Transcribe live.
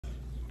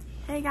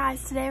Hey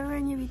guys, today we're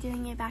going to be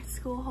doing a back to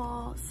school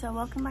haul. So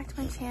welcome back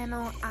to my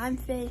channel. I'm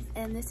Faith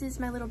and this is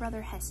my little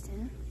brother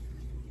Heston.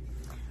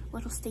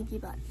 Little stinky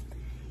butt.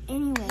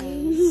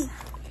 Anyways,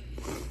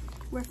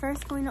 we're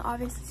first going to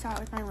obviously start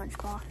with my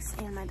lunchbox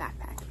and my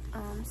backpack.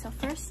 So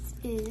first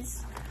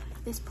is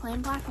this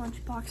plain black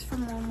lunchbox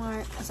from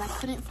Walmart because I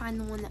couldn't find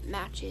the one that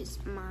matches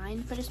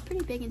mine, but it's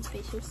pretty big and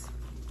spacious.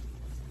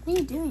 What are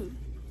you doing?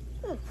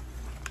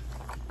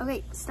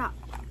 Okay, stop.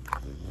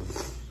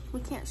 We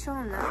can't show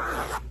them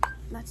that.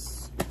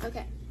 That's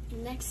okay.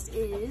 Next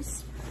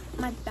is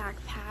my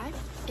backpack.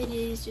 It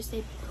is just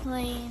a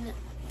plain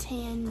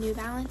tan New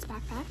Balance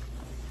backpack.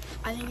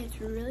 I think it's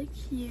really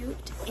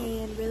cute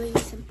and really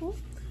simple,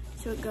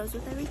 so it goes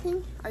with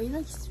everything. Are you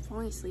like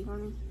falling asleep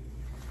on me?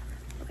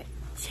 Okay,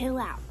 chill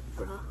out,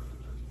 bro.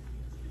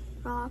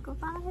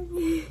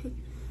 Rockabye.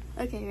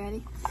 Okay,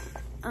 ready?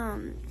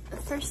 The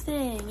first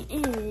thing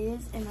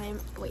is,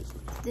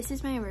 this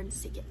is my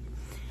emergency kit.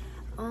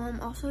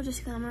 Also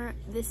disclaimer,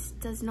 this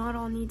does not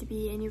all need to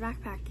be in your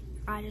backpack.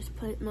 I just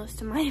put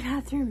most of my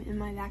bathroom in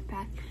my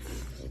backpack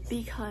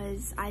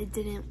because I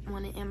didn't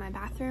want it in my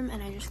bathroom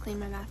and I just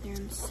cleaned my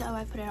bathroom, so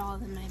I put it all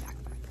in my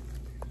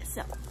backpack.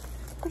 So,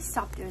 let's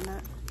stop doing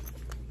that.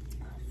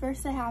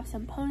 First I have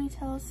some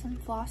ponytails, some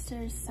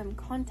flossers, some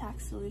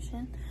contact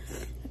solution,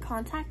 a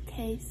contact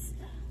case,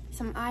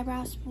 some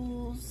eyebrow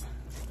spools,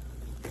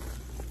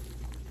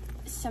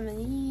 some of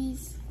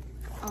these,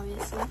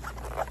 obviously,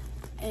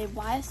 a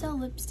YSL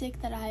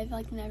lipstick that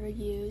I've never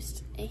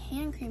used, a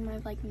hand cream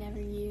I've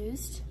never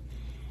used,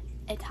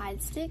 a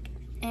Tide stick,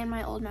 and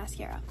my old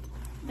mascara.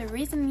 The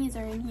reason these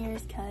are in here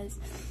is because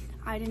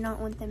I did not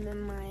want them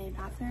in my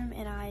bathroom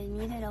and I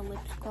needed a lip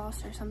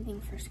gloss or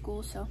something for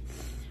school, so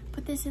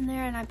put this in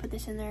there, and I put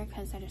this in there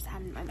because I just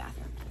had it in my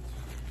bathroom.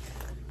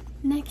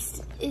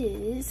 Next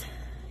is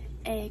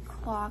a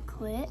claw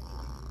clip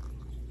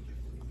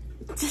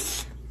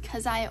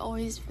because I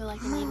always feel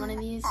like I need one of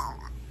these.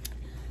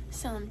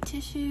 Some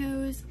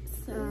tissues,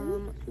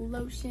 some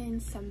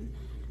lotion,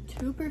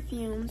 two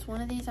perfumes.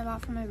 One of these I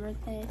bought for my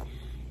birthday,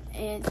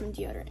 and some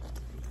deodorant.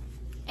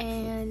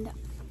 And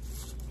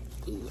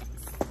yes,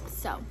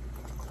 so.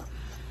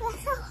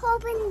 Let's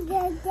open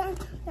this.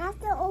 We have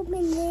to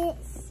open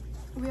this.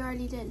 We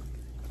already did.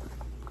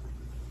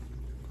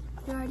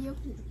 We already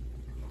opened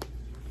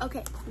it.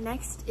 Okay,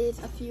 next is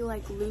a few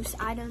loose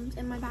items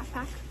in my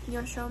backpack. You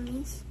wanna show them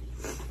these?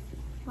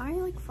 Why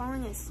are you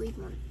falling asleep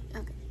on it?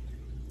 Okay.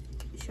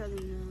 Show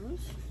them those.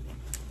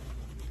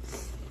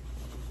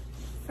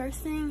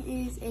 First thing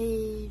is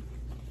a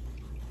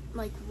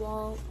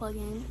wall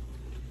plug-in.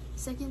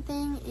 Second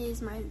thing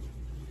is my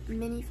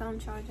mini phone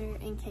charger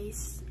in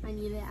case I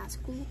need it at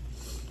school.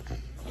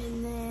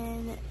 And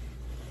then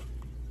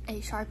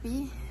a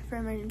Sharpie for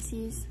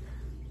emergencies.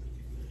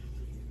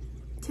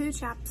 2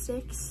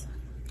 chapsticks.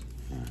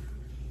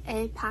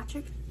 A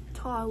Patrick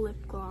Ta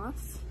lip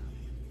gloss.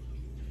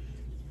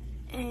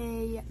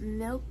 A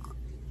Milk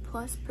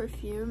Plus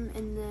perfume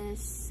in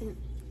this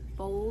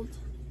bold.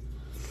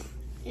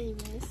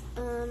 Anyways,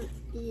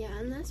 yeah,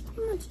 and that's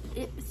pretty much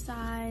it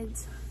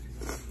besides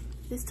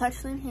this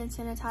Touchland hand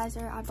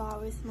sanitizer I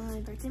bought with my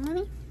birthday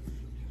money.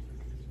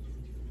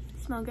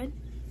 Smell good?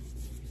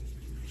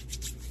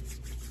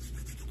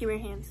 Give me your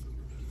hands.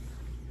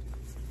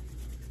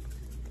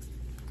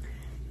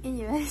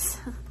 Anyways,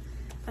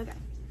 okay,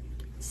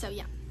 so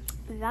yeah,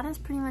 that is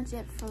pretty much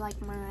it for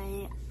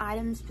my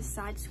items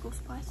besides school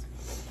supplies.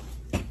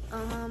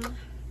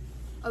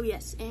 Oh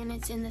yes, and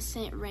it's in the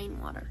scent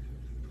Rainwater,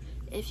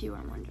 if you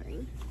are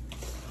wondering.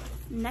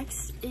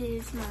 Next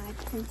is my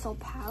pencil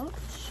pouch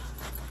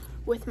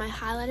with my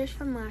highlighters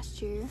from last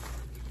year.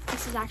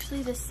 This is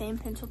actually the same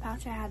pencil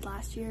pouch I had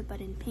last year, but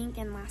in pink,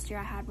 and last year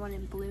I had one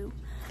in blue.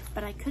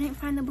 But I couldn't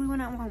find the blue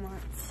one at Walmart,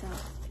 so,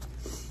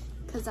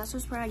 because that's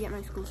just where I get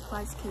my school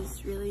supplies,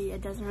 because really,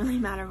 it doesn't really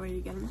matter where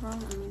you get them from.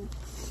 I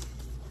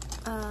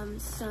mean,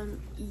 some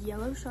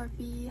yellow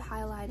Sharpie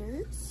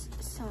highlighters,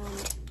 some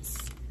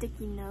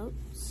sticky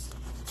notes.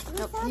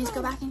 Nope, these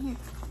go back in here.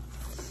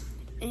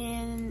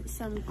 And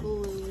some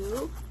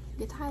glue.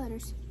 Get the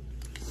highlighters.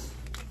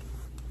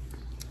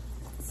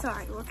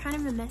 Sorry, we're kind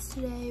of a mess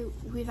today.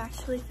 We've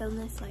actually filmed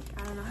this I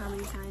don't know how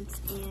many times,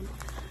 and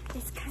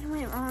it's kind of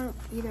went wrong.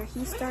 Either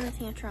he started a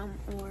tantrum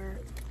or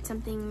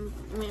something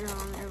went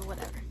wrong or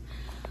whatever.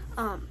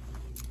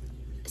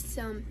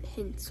 Some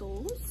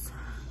pencils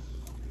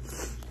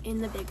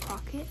in the big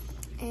pocket,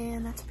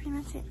 and that's pretty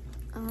much it.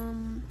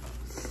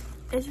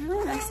 It's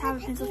really nice to have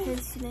a pencil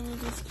case, so then you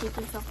just keep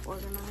yourself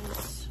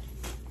organized.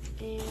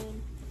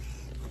 And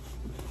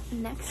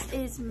next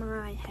is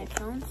my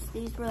headphones.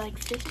 These were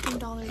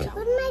 $15 at Walmart.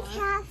 Where's my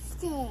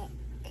chapstick?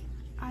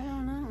 I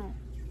don't know.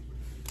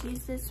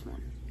 Use this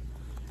one.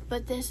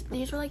 But these were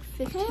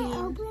 $15. Can I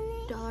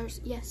open it?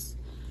 Yes.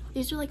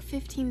 These were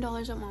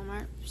 $15 at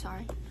Walmart.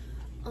 Sorry.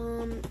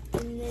 And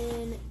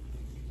then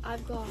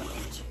I've got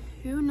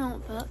 2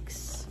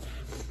 notebooks,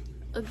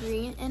 a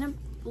green and a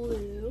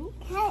blue.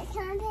 Can I put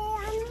it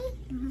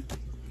on me?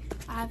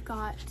 I've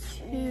got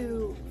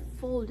 2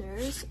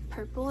 folders,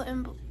 purple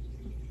and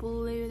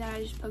blue that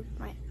I just poked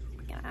my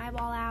freaking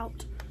eyeball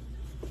out.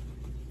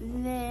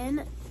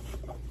 Then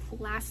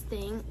last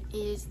thing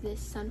is this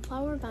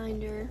sunflower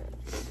binder,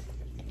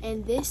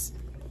 and this,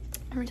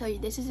 I'm gonna tell you,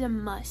 this is a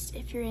must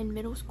if you're in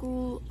middle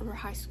school or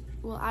high school.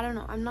 Well, I don't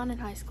know, I'm not in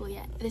high school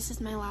yet. This is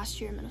my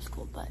last year in middle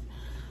school, but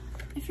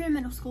if you're in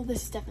middle school,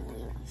 this is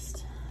definitely a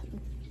must.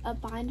 A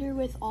binder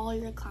with all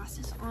your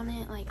classes on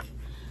it, like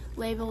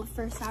labeled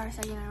first hour,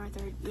 second hour,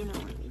 third, you know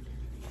what I mean.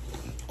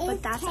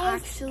 But that's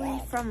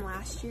actually from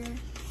last year,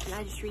 and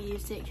I just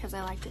reused it because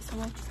I liked it so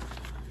much.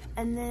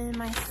 And then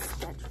my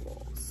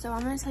schedule. So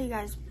I'm gonna tell you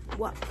guys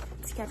what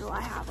schedule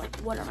I have, like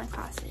what are my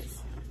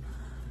classes.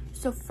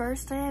 So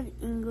first I have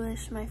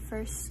English, my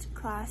first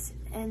class,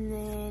 and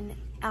then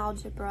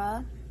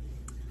Algebra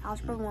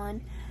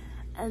 1,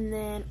 and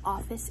then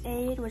Office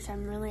Aid, which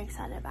I'm really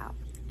excited about.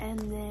 And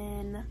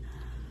then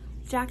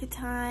Jacket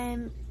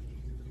Time,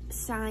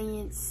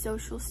 Science,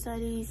 Social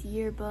Studies,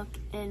 Yearbook,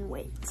 and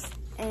Weights.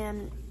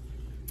 And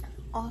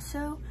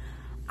also,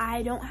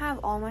 I don't have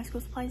all my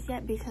school supplies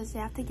yet because they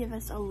have to give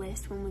us a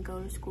list when we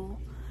go to school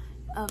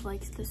of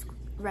like the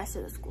rest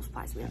of the school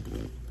supplies we have to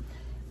get.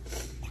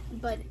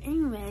 But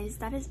anyways,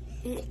 that is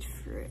it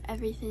for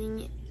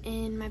everything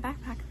in my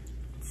backpack.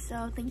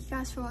 So thank you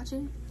guys for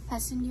watching.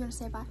 Heston, do you want to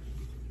say bye?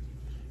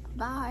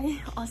 Bye.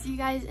 I'll see you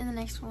guys in the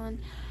next one.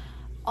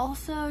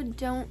 Also,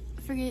 don't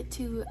forget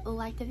to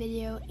like the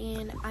video,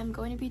 and I'm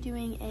going to be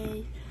doing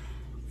a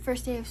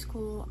first day of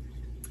school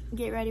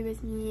get ready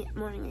with me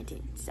morning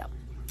routine, so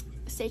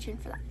stay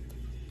tuned for that.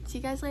 See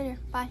you guys later.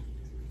 Bye.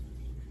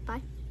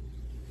 Bye.